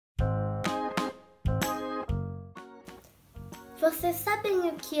Vocês sabem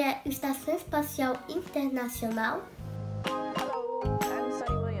o que é Estação Espacial Internacional?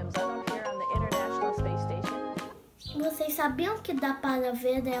 Vocês sabiam que dá para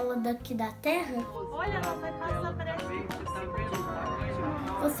ver ela daqui da Terra? Olha, ela vai passar, parece que...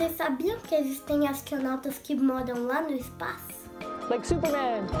 Vocês sabiam que existem astronautas que moram lá no espaço? Like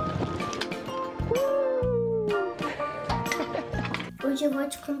Superman! Hoje eu vou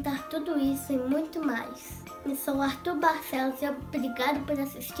te contar tudo isso e muito mais. Eu sou Arthur Barcelos e obrigado por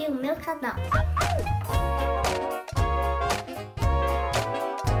assistir o meu canal.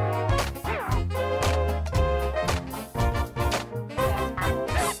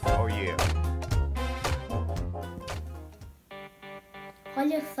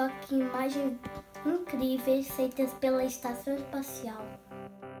 Olha só que imagens incríveis feitas pela Estação Espacial.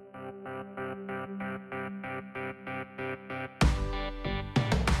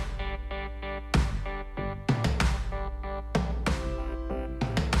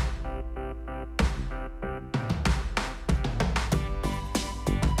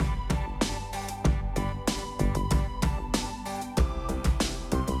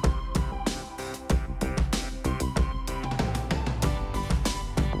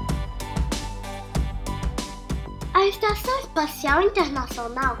 A Estação Espacial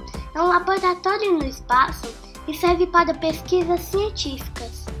Internacional é um laboratório no espaço e serve para pesquisas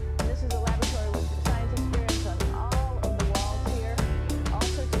científicas.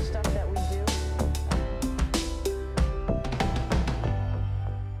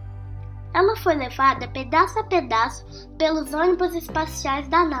 Ela foi levada pedaço a pedaço pelos ônibus espaciais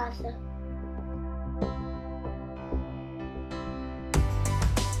da NASA.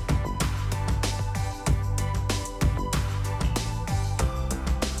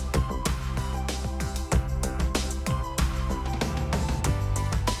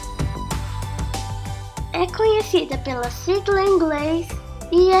 É conhecida pela sigla em inglês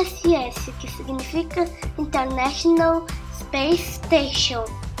ISS, que significa International Space Station.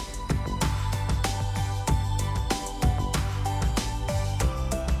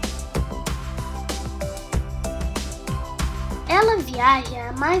 Ela viaja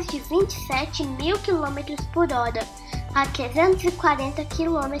a mais de 27 mil km por hora, a 340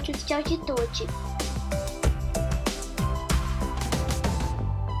 km de altitude.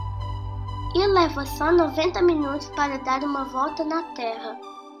 E leva só 90 minutos para dar uma volta na Terra.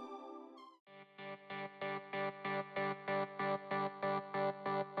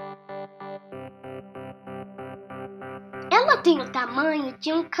 Ela tem o tamanho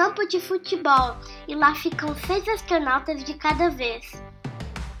de um campo de futebol e lá ficam 6 astronautas de cada vez.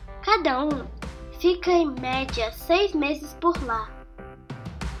 Cada um fica em média 6 meses por lá.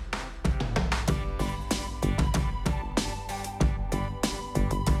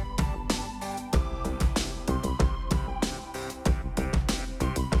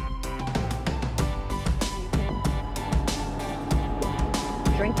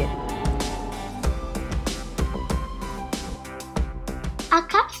 Drink it. A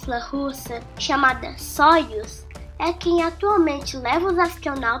cápsula russa, chamada Soyuz, é quem atualmente leva os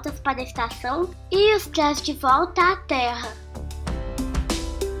astronautas para a estação e os traz de volta à Terra.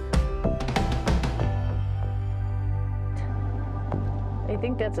 I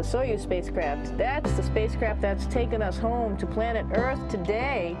think that's a Soyuz spacecraft. That's the spacecraft that's taken us home to planet Earth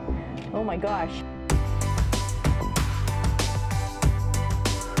today. Oh my gosh.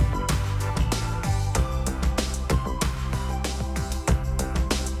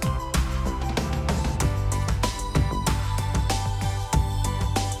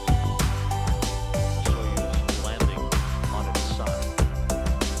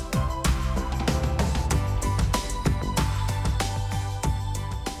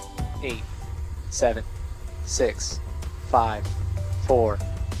 Eight, 7, 6, 5, 4,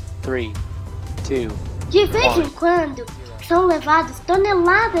 3, 2. De vez em quando, são levados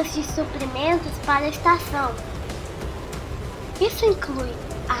toneladas de suprimentos para a estação. Isso inclui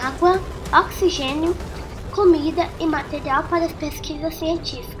água, oxigênio, comida e material para as pesquisas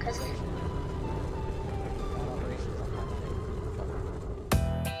científicas.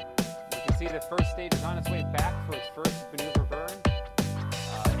 You can see the first stage is on its way back for its first maneuver burn.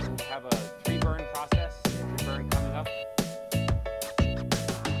 We have a 3-burn process, 3-burn coming up.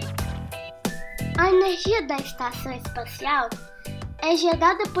 A energia da estação espacial é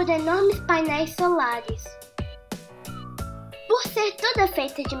gerada por enormes painéis solares. Por ser toda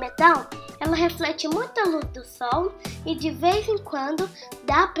feita de metal, ela reflete muita luz do Sol e de vez em quando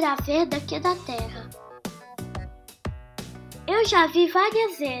dá para ver daqui da Terra. Eu já vi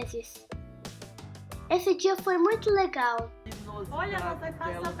várias vezes. Esse dia foi muito legal. Olha, ela vai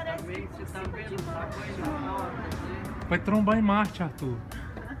passar, parece que... Vai trombar em Marte, Arthur.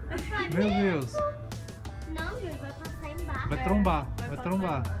 Meu Deus. Não, Júlio, vai passar embaixo. Vai trombar, vai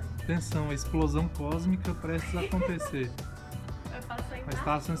trombar. Atenção, a explosão cósmica prestes a acontecer. Vai passar A embaixo.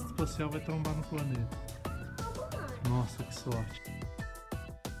 estação espacial vai trombar no planeta. Nossa, que sorte.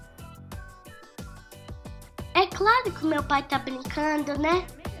 É claro que o meu pai tá brincando, né?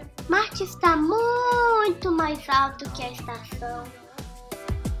 Marte está muito mais alto que a estação.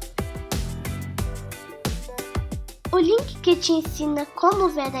 O link que te ensina como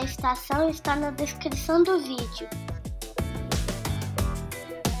ver a estação está na descrição do vídeo.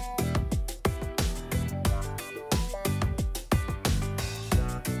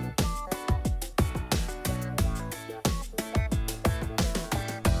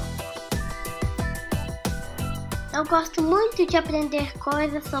 Eu gosto muito de aprender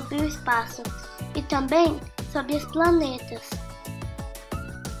coisas sobre o espaço e também sobre os planetas.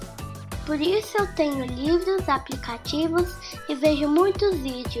 Por isso eu tenho livros, aplicativos e vejo muitos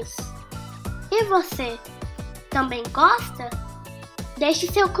vídeos. E você? Também gosta? Deixe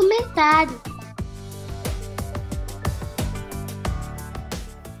seu comentário.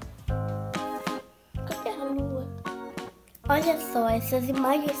 Cadê a lua? Olha só, essas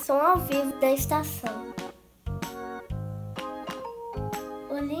imagens são ao vivo da estação.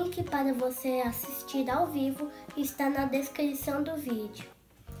 O link para você assistir ao vivo está na descrição do vídeo.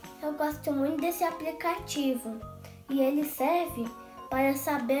 Eu gosto muito desse aplicativo e ele serve para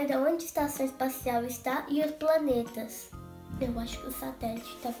saber onde a estação espacial está e os planetas. Eu acho que o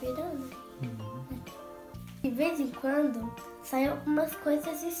satélite está virando. De vez em quando saem algumas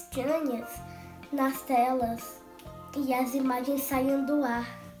coisas estranhas nas telas e as imagens saem do ar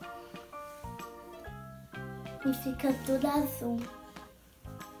e fica tudo azul.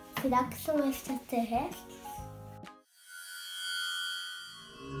 Será que são extraterrestres?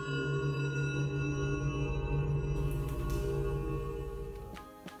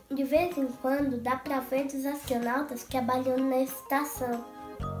 De vez em quando dá pra ver os astronautas trabalhando na estação.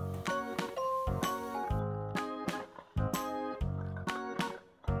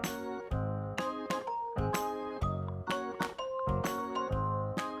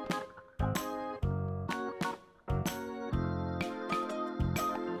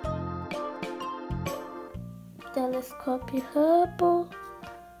 Telescópio Hubble.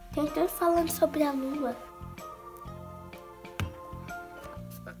 Então falando sobre a Lua.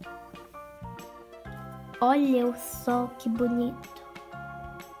 Olha o sol, que bonito.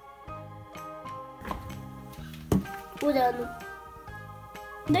 Urano.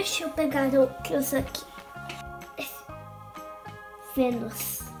 Deixa eu pegar outros aqui.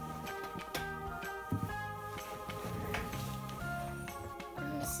 Vênus.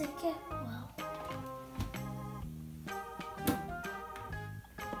 Não sei o que é qual.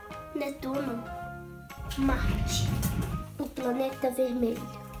 Netuno. Marte. O planeta vermelho.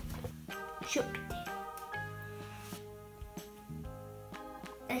 Júpiter.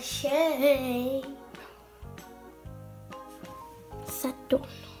 Achei. Saturno.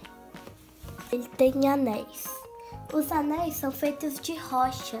 Ele tem anéis. Os anéis são feitos de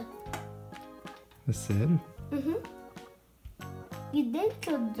rocha. É sério? Uhum. E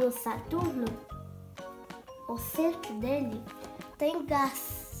dentro do Saturno, o centro dele, tem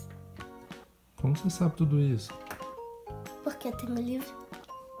gás. Como você sabe tudo isso? Porque eu tenho livro.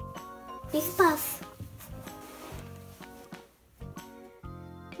 Espaço.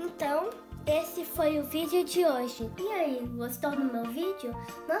 Então, esse foi o vídeo de hoje. E aí, gostou do meu vídeo?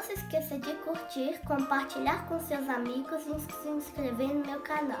 Não se esqueça de curtir, compartilhar com seus amigos e se inscrever no meu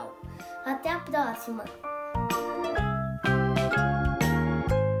canal. Até a próxima!